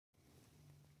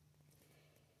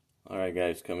Alright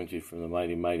guys, coming to you from the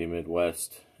mighty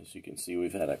Midwest. As you can see,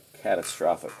 we've had a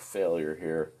catastrophic failure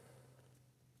here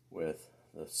with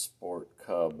the Sport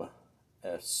Cub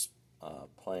S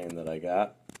plane that I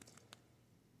got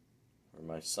for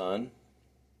my son.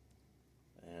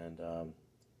 And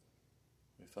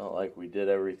we felt like we did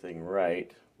everything right.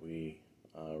 We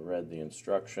read the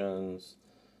instructions,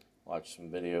 watched some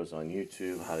videos on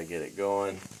YouTube how to get it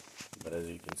going. But as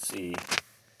you can see,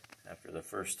 after the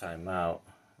first time out,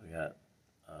 we got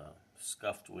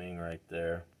scuffed wing right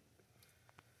there,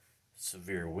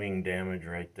 severe wing damage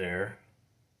right there,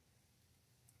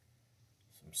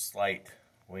 some slight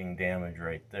wing damage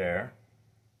right there,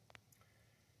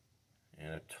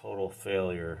 and a total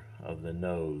failure of the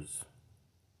nose.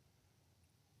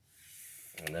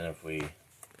 And then if we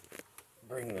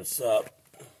bring this up,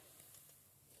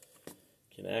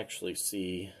 you can actually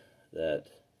see that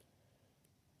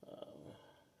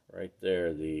right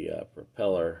there, the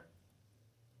propeller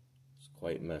is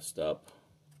quite messed up,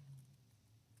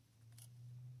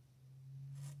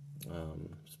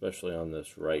 especially on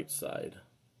this right side.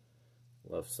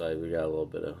 Left side, we got a little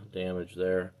bit of damage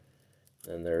there.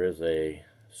 Then there is a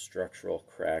structural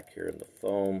crack here in the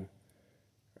foam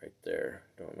right there.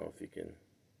 Don't know if you can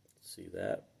see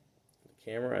that on the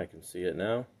camera. I can see it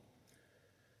now.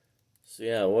 So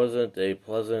yeah, it wasn't a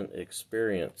pleasant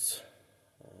experience.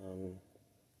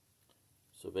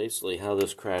 So basically how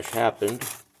this crash happened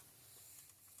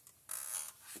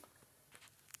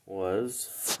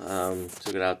was,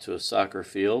 took it out to a soccer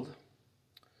field,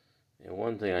 and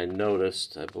one thing I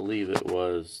noticed, I believe it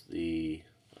was the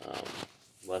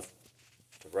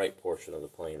right portion of the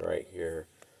plane right here.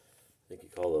 I think you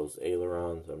call those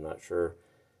ailerons, I'm not sure.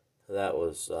 That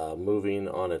was moving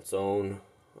on its own,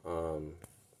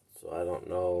 so I don't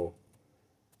know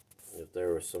if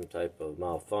there was some type of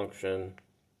malfunction.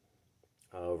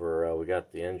 However, we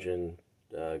got the engine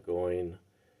going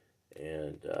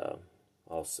and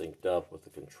all synced up with the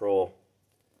control,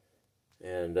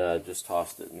 and just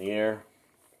tossed it in the air.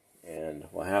 And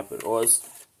what happened was,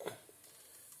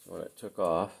 when it took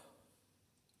off,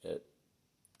 it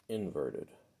inverted.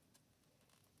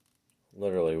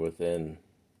 Literally within,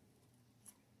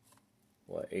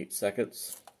 8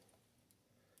 seconds?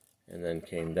 And then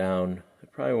came down.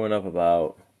 It probably went up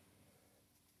about,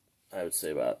 I would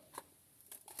say about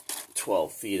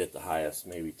 12 feet at the highest,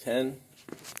 maybe 10,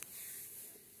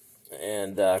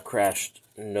 and crashed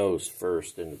nose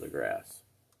first into the grass.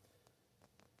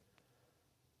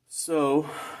 So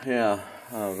yeah,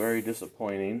 very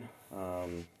disappointing.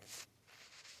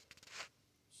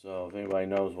 So if anybody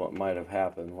knows what might have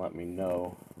happened, let me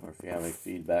know, or if you have any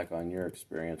feedback on your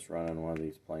experience running one of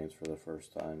these planes for the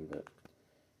first time. But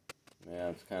yeah,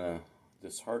 it's kind of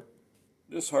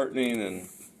disheartening and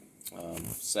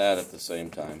sad at the same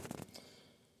time.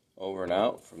 Over and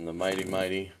out from the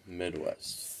mighty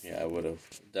Midwest. Yeah, I would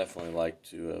have definitely liked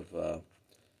to have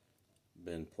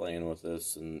been playing with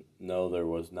this, and no, there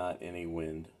was not any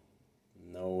wind.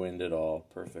 No wind at all.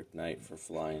 Perfect night for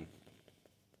flying.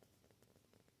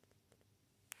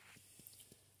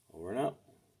 Over and out.